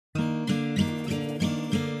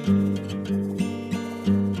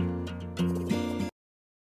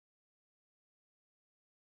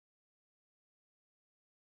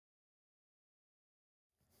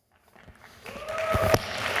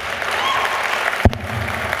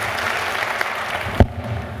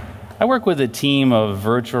I work with a team of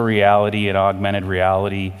virtual reality and augmented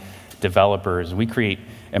reality developers. We create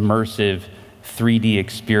immersive 3D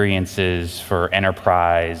experiences for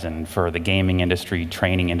enterprise and for the gaming industry,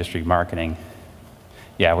 training industry, marketing.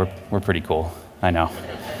 Yeah, we're pretty cool, I know.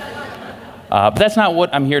 But that's not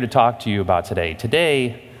what I'm here to talk to you about today.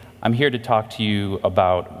 Today, I'm here to talk to you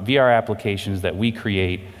about VR applications that we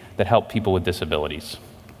create that help people with disabilities.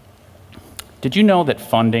 Did you know that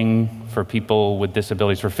funding for people with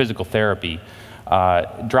disabilities for physical therapy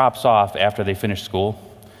drops off after they finish school?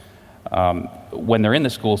 When they're in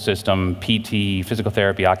the school system, PT, physical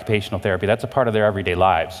therapy, occupational therapy, that's a part of their everyday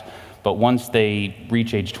lives. But once they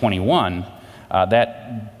reach age 21,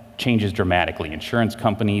 that changes dramatically. Insurance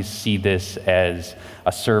companies see this as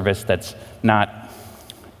a service that's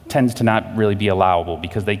tends to not really be allowable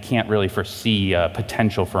because they can't really foresee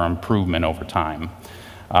potential for improvement over time.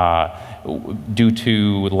 Due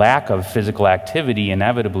to lack of physical activity,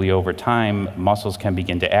 inevitably over time, muscles can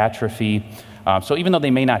begin to atrophy. So even though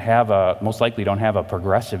they may not have most likely don't have a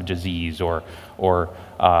progressive disease or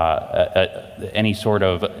any sort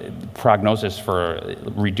of prognosis for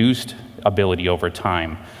reduced ability over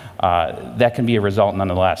time, that can be a result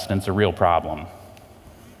nonetheless, and it's a real problem.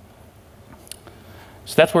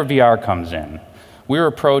 So that's where VR comes in. We were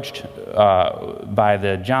approached by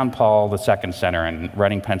the John Paul II Center in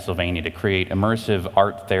Reading, Pennsylvania to create immersive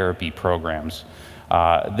art therapy programs.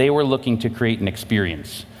 They were looking to create an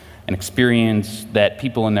experience that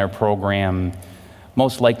people in their program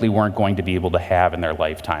most likely weren't going to be able to have in their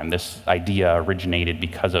lifetime. This idea originated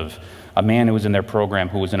because of a man who was in their program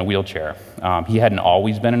who was in a wheelchair. He hadn't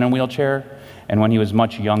always been in a wheelchair, and when he was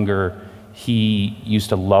much younger, he used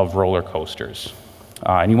to love roller coasters.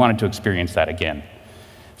 And he wanted to experience that again.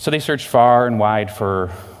 So they searched far and wide for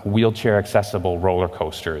wheelchair-accessible roller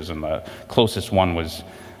coasters, and the closest one was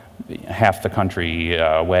half the country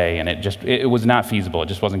away, and it was not feasible. It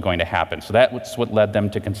just wasn't going to happen. So that's what led them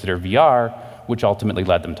to consider VR, which ultimately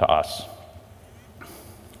led them to us.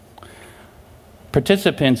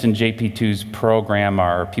 Participants in JP2's program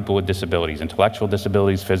are people with disabilities, intellectual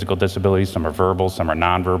disabilities, physical disabilities. Some are verbal, some are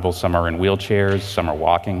nonverbal, some are in wheelchairs, some are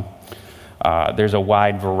walking. There's a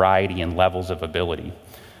wide variety in levels of ability.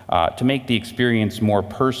 To make the experience more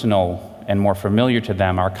personal and more familiar to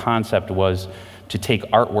them, our concept was to take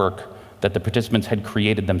artwork that the participants had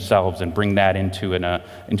created themselves and bring that into a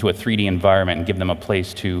 3D environment and give them a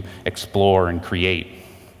place to explore and create.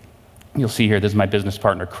 You'll see here, this is my business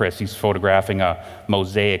partner, Chris. He's photographing a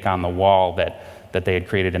mosaic on the wall that they had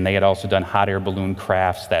created, and they had also done hot air balloon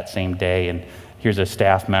crafts that same day. And here's a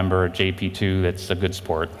staff member at JP2 that's a good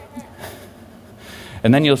sport.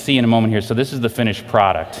 And then you'll see in a moment here, so this is the finished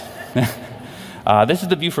product. This is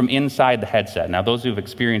the view from inside the headset. Now, those who've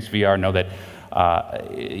experienced VR know that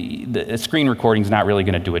the screen recording is not really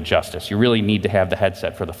going to do it justice. You really need to have the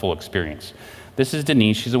headset for the full experience. This is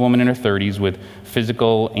Denise. She's a woman in her 30s with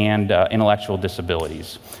physical and intellectual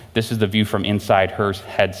disabilities. This is the view from inside her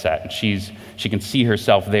headset. She can see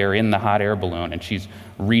herself there in the hot air balloon, and she's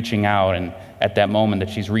reaching out, and at that moment that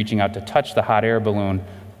she's reaching out to touch the hot air balloon,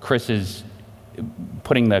 Chris is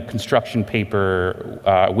putting the construction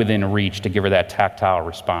paper within reach to give her that tactile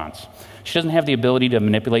response. She doesn't have the ability to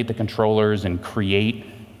manipulate the controllers and create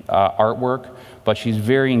artwork, but she's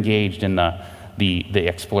very engaged in the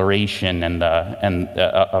exploration and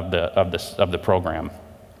of the program.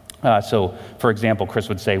 So, for example, Chris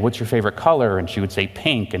would say, "What's your favorite color?" And she would say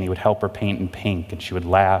pink, and he would help her paint in pink, and she would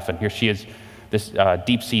laugh. And here she is, this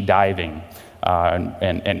deep sea diving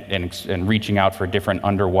and reaching out for different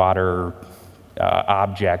underwater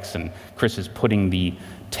objects, and Chris is putting the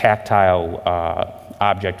tactile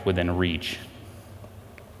object within reach.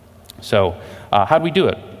 So how did we do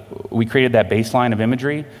it? We created that baseline of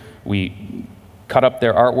imagery. We cut up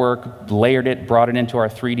their artwork, layered it, brought it into our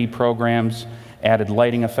 3D programs, added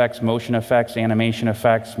lighting effects, motion effects, animation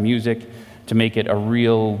effects, music, to make it a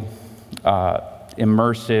real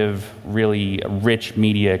immersive, really rich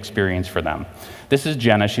media experience for them. This is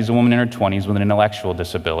Jenna. She's a woman in her 20s with an intellectual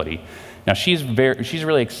disability. Now, she's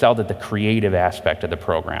really excelled at the creative aspect of the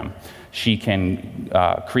program. She can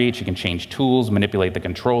create, she can change tools, manipulate the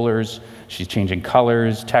controllers. She's changing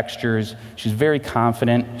colors, textures. She's very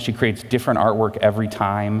confident. She creates different artwork every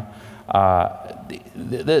time.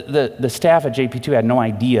 The staff at JP2 had no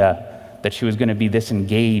idea that she was going to be this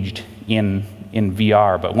engaged in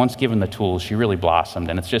VR, but once given the tools, she really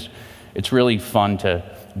blossomed, and it's really fun to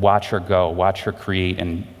watch her go, watch her create,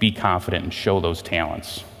 and be confident and show those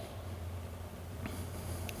talents.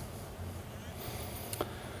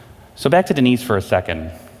 So back to Denise for a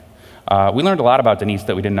second. We learned a lot about Denise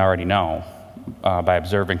that we didn't already know. by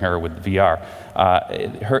observing her with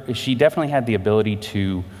VR. She definitely had the ability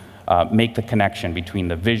to make the connection between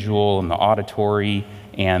the visual and the auditory,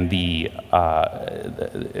 and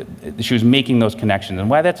she was making those connections. And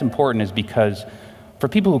why that's important is because for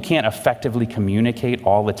people who can't effectively communicate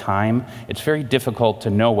all the time, it's very difficult to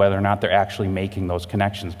know whether or not they're actually making those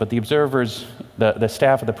connections. But the observers, the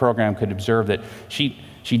staff of the program could observe that she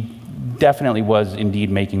definitely was indeed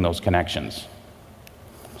making those connections.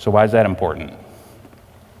 So why is that important?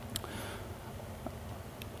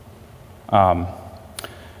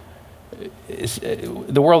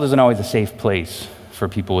 The world isn't always a safe place for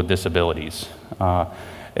people with disabilities.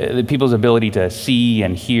 People's ability to see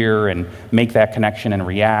and hear and make that connection and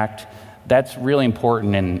react, that's really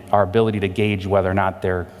important in our ability to gauge whether or not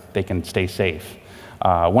they can stay safe.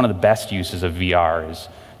 One of the best uses of VR is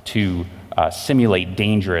to simulate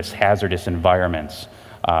dangerous, hazardous environments.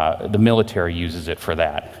 The military uses it for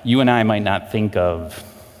that. You and I might not think of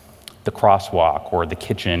the crosswalk or the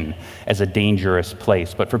kitchen as a dangerous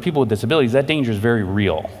place, but for people with disabilities, that danger is very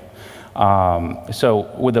real. So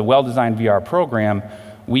with a well-designed VR program,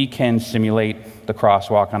 we can simulate the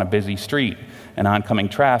crosswalk on a busy street and oncoming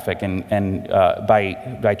traffic, and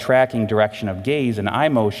by tracking direction of gaze and eye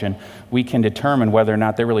motion, we can determine whether or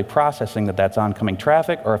not they're really processing that that's oncoming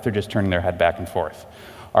traffic, or if they're just turning their head back and forth.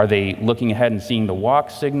 Are they looking ahead and seeing the walk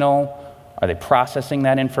signal? Are they processing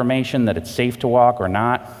that information that it's safe to walk or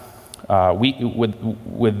not?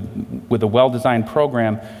 With a well-designed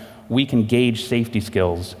program, we can gauge safety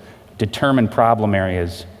skills, determine problem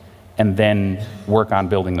areas, and then work on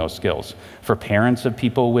building those skills. For parents of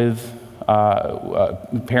people with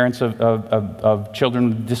parents of children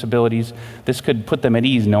with disabilities, this could put them at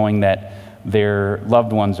ease knowing that their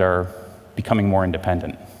loved ones are becoming more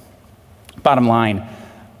independent. Bottom line,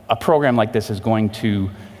 a program like this is going to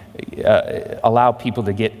allow people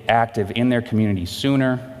to get active in their community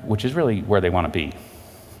sooner, which is really where they want to be.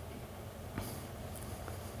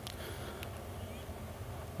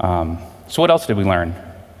 So what else did we learn?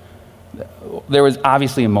 There was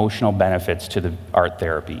obviously emotional benefits to the art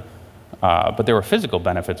therapy, but there were physical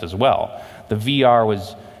benefits as well. The VR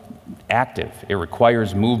was active. It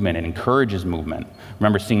requires movement. It encourages movement. I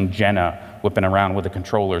remember seeing Jenna whipping around with the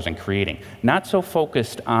controllers and creating. Not so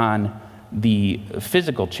focused on the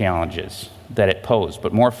physical challenges that it posed,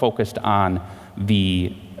 but more focused on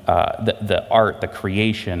the art, the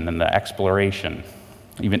creation, and the exploration.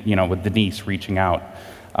 Even, you know, with Denise reaching out.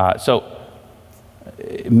 So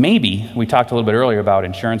maybe we talked a little bit earlier about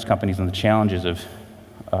insurance companies and the challenges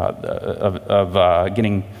of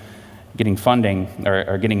getting funding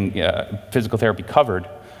or getting physical therapy covered.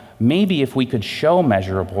 Maybe if we could show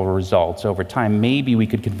measurable results over time, maybe we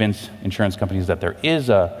could convince insurance companies that there is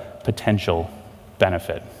a potential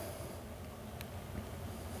benefit.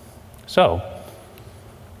 So,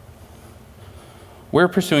 we're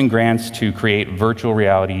pursuing grants to create virtual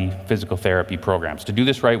reality physical therapy programs. To do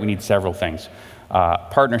this right, we need several things.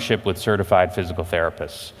 Partnership with certified physical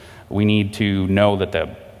therapists. We need to know that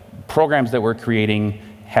the programs that we're creating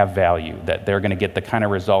have value, that they're going to get the kind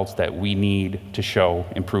of results that we need to show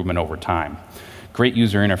improvement over time. Great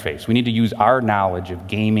user interface. We need to use our knowledge of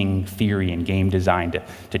gaming theory and game design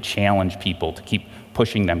to challenge people, to keep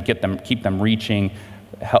pushing them, keep them reaching,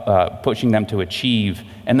 pushing them to achieve,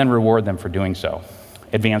 and then reward them for doing so.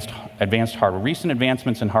 Advanced hardware. Recent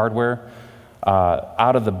advancements in hardware,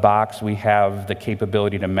 out of the box, we have the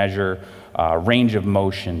capability to measure range of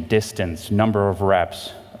motion, distance, number of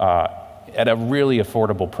reps, at a really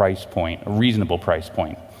affordable price point, a reasonable price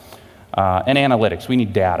point. And analytics, we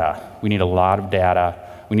need data. We need a lot of data.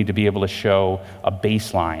 We need to be able to show a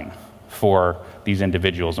baseline for these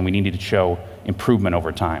individuals, and we need to show improvement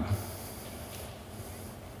over time.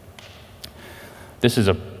 This is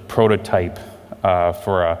a prototype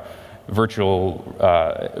for a virtual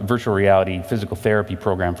reality physical therapy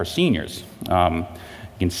program for seniors. You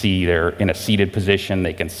can see they're in a seated position.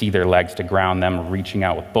 They can see their legs to ground them, reaching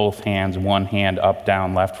out with both hands, one hand up,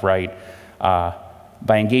 down, left, right.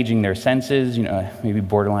 By engaging their senses, you know, maybe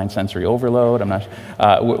borderline sensory overload, I'm not,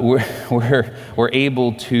 we're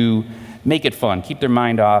able to make it fun, keep their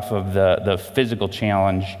mind off of the physical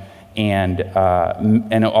challenge, and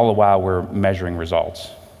all the while we're measuring results.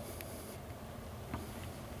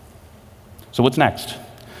 So what's next?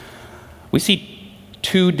 We see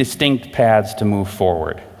two distinct paths to move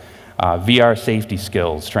forward. VR safety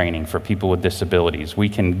skills training for people with disabilities. We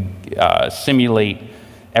can simulate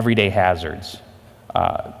everyday hazards,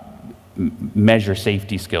 measure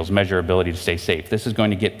safety skills, measure ability to stay safe. This is going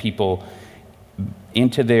to get people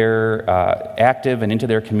into their active and into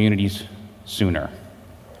their communities sooner.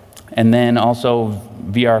 And then also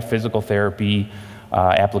VR physical therapy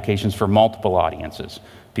applications for multiple audiences,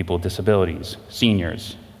 people with disabilities,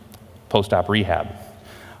 seniors, post-op rehab.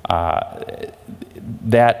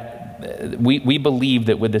 We believe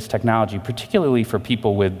that with this technology, particularly for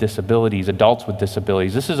people with disabilities, adults with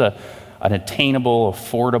disabilities, this is an attainable,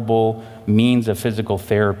 affordable means of physical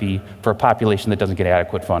therapy for a population that doesn't get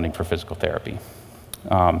adequate funding for physical therapy.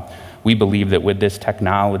 We believe that with this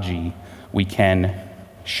technology, we can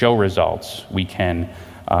show results, we can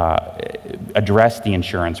address the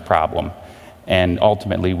insurance problem, and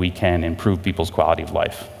ultimately we can improve people's quality of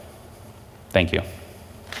life. Thank you.